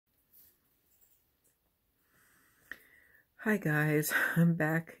Hi guys, I'm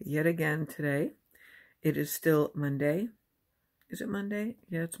back yet again today. It is still Monday. Is it Monday?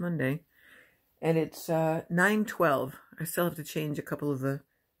 Yeah, it's Monday. And it's 9:12. I still have to change a couple of the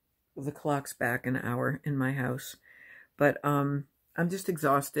clocks back an hour in my house. But I'm just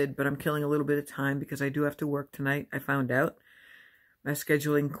exhausted, but I'm killing a little bit of time because I do have to work tonight. I found out. My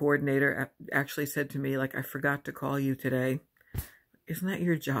scheduling coordinator actually said to me, like, I forgot to call you today. Isn't that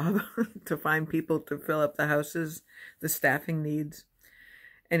your job? To find people to fill up the houses, the staffing needs?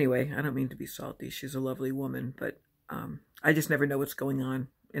 Anyway, I don't mean to be salty. She's a lovely woman, but I just never know what's going on,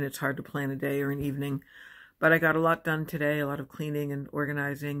 and it's hard to plan a day or an evening. But I got a lot done today, a lot of cleaning and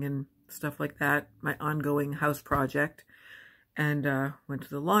organizing and stuff like that, my ongoing house project. And went to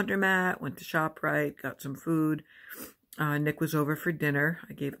the laundromat, went to ShopRite, got some food. Nick was over for dinner.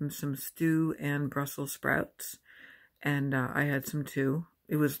 I gave him some stew and Brussels sprouts, and I had some too.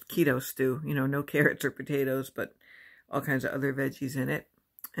 It was keto stew, you know, no carrots or potatoes, but all kinds of other veggies in it,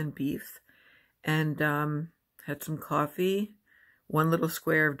 and beef. And had some coffee, one little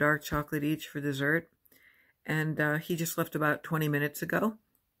square of dark chocolate each for dessert. And he just left about 20 minutes ago,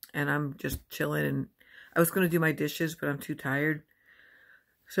 and I'm just chilling. And I was going to do my dishes, but I'm too tired.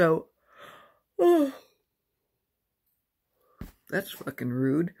 So, oh, that's fucking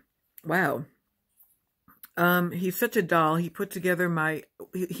rude. Wow. He's such a doll. He put together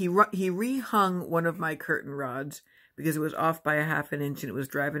he rehung one of my curtain rods because it was off by a half an inch and it was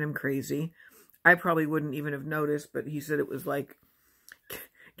driving him crazy. I probably wouldn't even have noticed, but he said it was like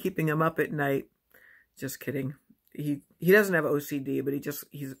keeping him up at night. Just kidding. He doesn't have OCD, but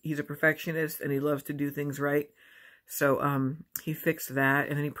he's a perfectionist and he loves to do things right. So he fixed that,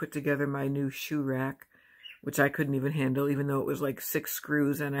 and then he put together my new shoe rack, which I couldn't even handle, even though it was like 6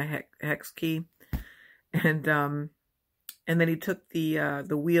 screws and a hex key. And then he took the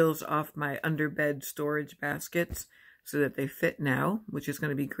wheels off my underbed storage baskets so that they fit now, which is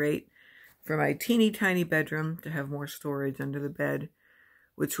going to be great for my teeny tiny bedroom to have more storage under the bed,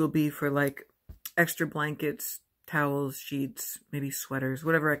 which will be for like extra blankets, towels, sheets, maybe sweaters,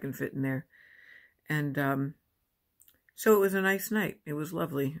 whatever I can fit in there. And so it was a nice night. It was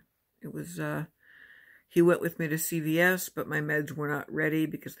lovely. It was he went with me to CVS, but my meds were not ready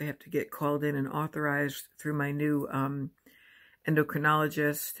because they have to get called in and authorized through my new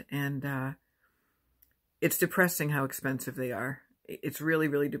endocrinologist. And it's depressing how expensive they are. It's really,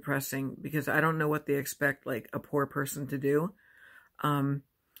 really depressing because I don't know what they expect, like, a poor person to do.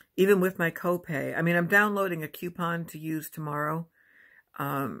 Even with my copay. I mean, I'm downloading a coupon to use tomorrow.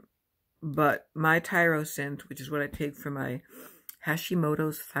 But my Tirosint, which is what I take for my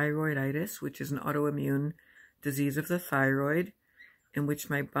Hashimoto's thyroiditis, which is an autoimmune disease of the thyroid, in which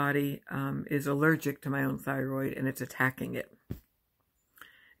my body is allergic to my own thyroid and it's attacking it. In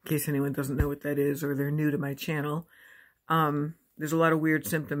case anyone doesn't know what that is or they're new to my channel, there's a lot of weird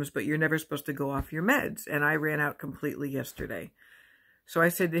symptoms, but you're never supposed to go off your meds. And I ran out completely yesterday. So I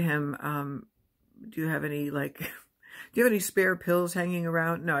said to him, do you have any, like, do you have any spare pills hanging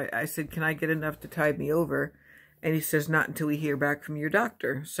around? No, I said, can I get enough to tide me over? And he says, not until we hear back from your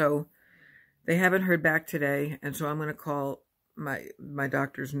doctor. So they haven't heard back today. And so I'm going to call my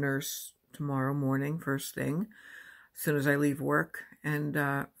doctor's nurse tomorrow morning, first thing, as soon as I leave work, and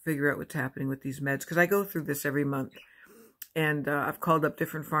figure out what's happening with these meds. Because I go through this every month. And I've called up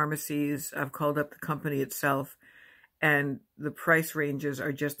different pharmacies. I've called up the company itself. And the price ranges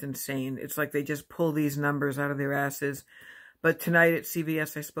are just insane. It's like they just pull these numbers out of their asses. But tonight at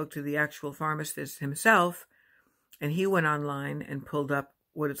CVS, I spoke to the actual pharmacist himself. And he went online and pulled up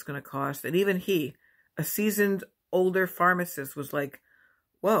what it's going to cost. And even he, a seasoned older pharmacist, was like,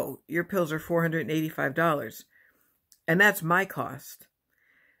 whoa, your pills are $485. And that's my cost.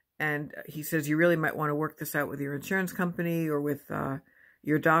 And he says, you really might want to work this out with your insurance company or with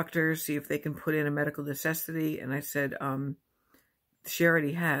your doctor, see if they can put in a medical necessity. And I said, she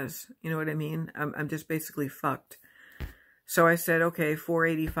already has. You know what I mean? I'm just basically fucked. So I said, okay,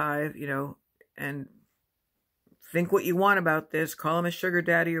 $485, you know, and think what you want about this. Call him a sugar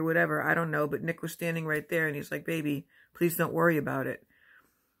daddy or whatever. I don't know. But Nick was standing right there and he's like, baby, please don't worry about it,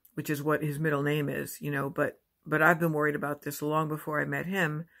 which is what his middle name is, you know. But I've been worried about this long before I met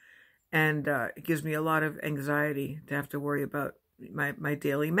him. And it gives me a lot of anxiety to have to worry about my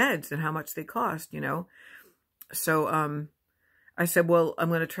daily meds and how much they cost, you know. So I said, well, I'm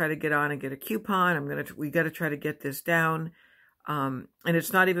going to try to get on and get a coupon. We got to try to get this down. And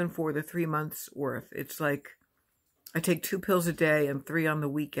it's not even for the 3 months worth. It's like I take 2 pills a day and 3 on the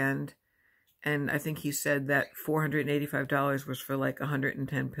weekend. And I think he said that $485 was for like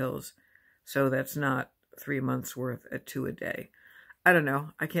 110 pills. So that's not 3 months worth at 2 a day. I don't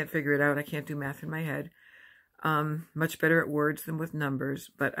know. I can't figure it out. I can't do math in my head. Much better at words than with numbers,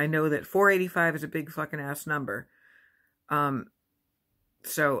 but I know that 485 is a big fucking ass number.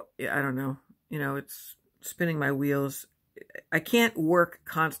 So yeah, I don't know. You know, it's spinning my wheels. I can't work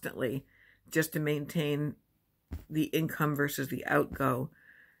constantly just to maintain the income versus the outgo.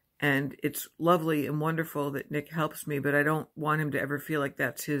 And it's lovely and wonderful that Nick helps me, but I don't want him to ever feel like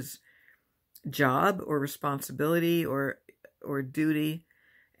that's his job or responsibility or duty.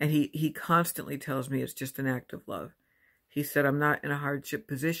 And he constantly tells me it's just an act of love. He said, I'm not in a hardship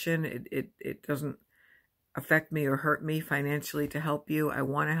position. It doesn't affect me or hurt me financially to help you. I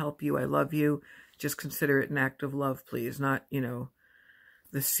want to help you. I love you. Just consider it an act of love, please. Not, you know,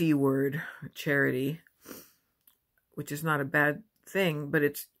 the C word, charity, which is not a bad thing, but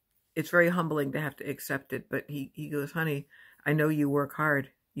it's very humbling to have to accept it. But he goes, honey, I know you work hard.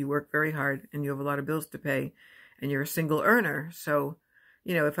 You work very hard and you have a lot of bills to pay and you're a single earner. So,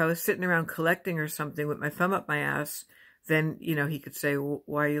 you know, if I was sitting around collecting or something with my thumb up my ass, then, you know, he could say, well,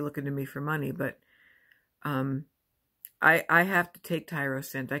 why are you looking to me for money? But I have to take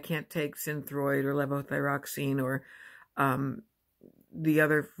Tirosint. I can't take Synthroid or levothyroxine or the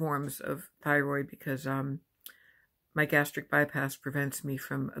other forms of thyroid because my gastric bypass prevents me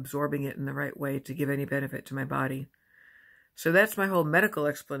from absorbing it in the right way to give any benefit to my body. So that's my whole medical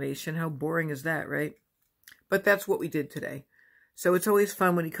explanation. How boring is that, right? But that's what we did today. So it's always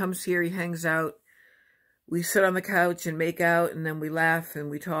fun when he comes here, he hangs out. We sit on the couch and make out, and then we laugh and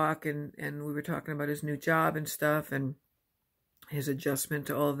we talk, and we were talking about his new job and stuff and his adjustment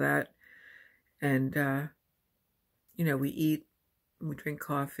to all of that. And, you know, we eat, and we drink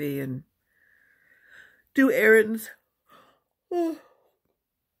coffee and do errands. Oh.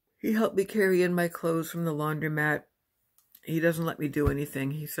 He helped me carry in my clothes from the laundromat. He doesn't let me do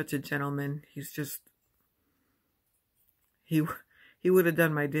anything. He's such a gentleman. He's just, he would have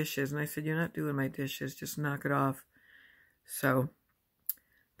done my dishes. And I said, you're not doing my dishes. Just knock it off. So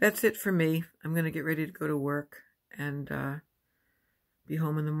that's it for me. I'm going to get ready to go to work and be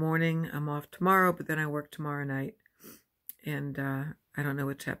home in the morning. I'm off tomorrow, but then I work tomorrow night. And I don't know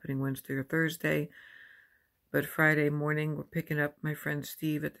what's happening Wednesday or Thursday. But Friday morning, we're picking up my friend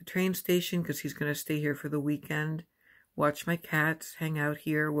Steve at the train station because he's going to stay here for the weekend. Watch my cats, hang out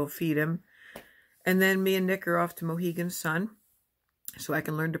here. We'll feed him. And then me and Nick are off to Mohegan Sun so I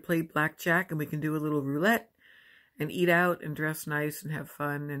can learn to play blackjack and we can do a little roulette and eat out and dress nice and have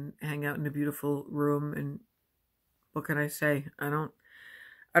fun and hang out in a beautiful room. And what can I say? I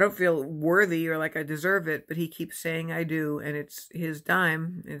don't feel worthy or like I deserve it, but he keeps saying I do, and it's his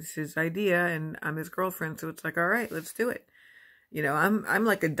dime, it's his idea, and I'm his girlfriend, so it's like, all right, let's do it. You know, I'm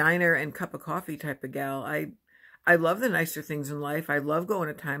like a diner and cup of coffee type of gal. I love the nicer things in life. I love going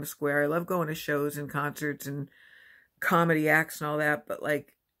to Times Square. I love going to shows and concerts and comedy acts and all that, but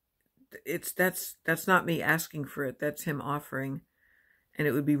like that's not me asking for it. That's him offering. And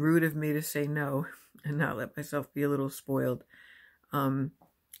it would be rude of me to say no and not let myself be a little spoiled.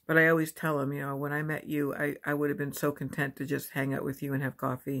 But I always tell him, you know, when I met you, I would have been so content to just hang out with you and have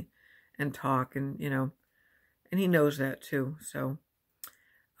coffee and talk and, you know, and he knows that too. So,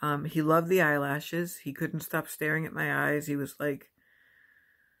 he loved the eyelashes. He couldn't stop staring at my eyes. He was like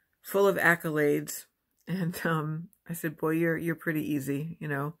full of accolades. And, I said, boy, you're pretty easy. You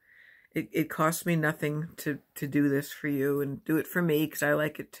know, it costs me nothing to do this for you and do it for me because I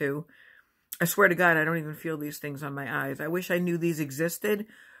like it too. I swear to God, I don't even feel these things on my eyes. I wish I knew these existed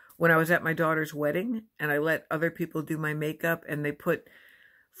when I was at my daughter's wedding and I let other people do my makeup and they put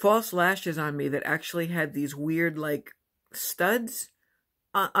false lashes on me that actually had these weird like studs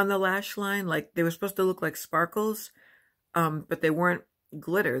on the lash line. Like they were supposed to look like sparkles, but they weren't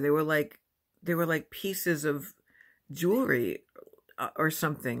glitter. They were like pieces of jewelry or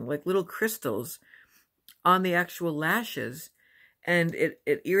something, like little crystals on the actual lashes. And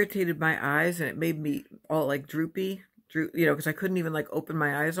it irritated my eyes and it made me all like droopy, you know, because I couldn't even like open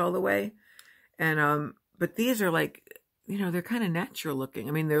my eyes all the way. And, but these are like, you know, they're kind of natural looking.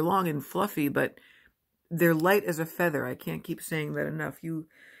 I mean, they're long and fluffy, but they're light as a feather. I can't keep saying that enough. You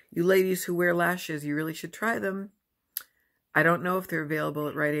ladies who wear lashes, you really should try them. I don't know if they're available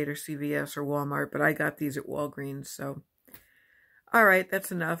at Rite Aid or CVS or Walmart, but I got these at Walgreens. So, all right,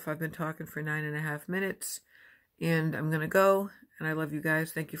 that's enough. I've been talking for 9.5 minutes and I'm going to go. And I love you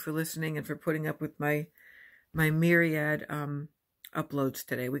guys. Thank you for listening and for putting up with my myriad uploads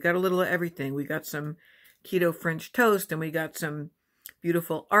today. We got a little of everything. We got some keto French toast and we got some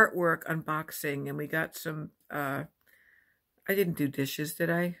beautiful artwork unboxing and we got some I didn't do dishes, did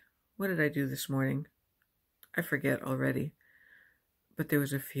I? What did I do this morning? I forget already. But there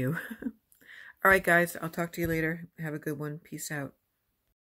was a few. All right, guys. I'll talk to you later. Have a good one. Peace out.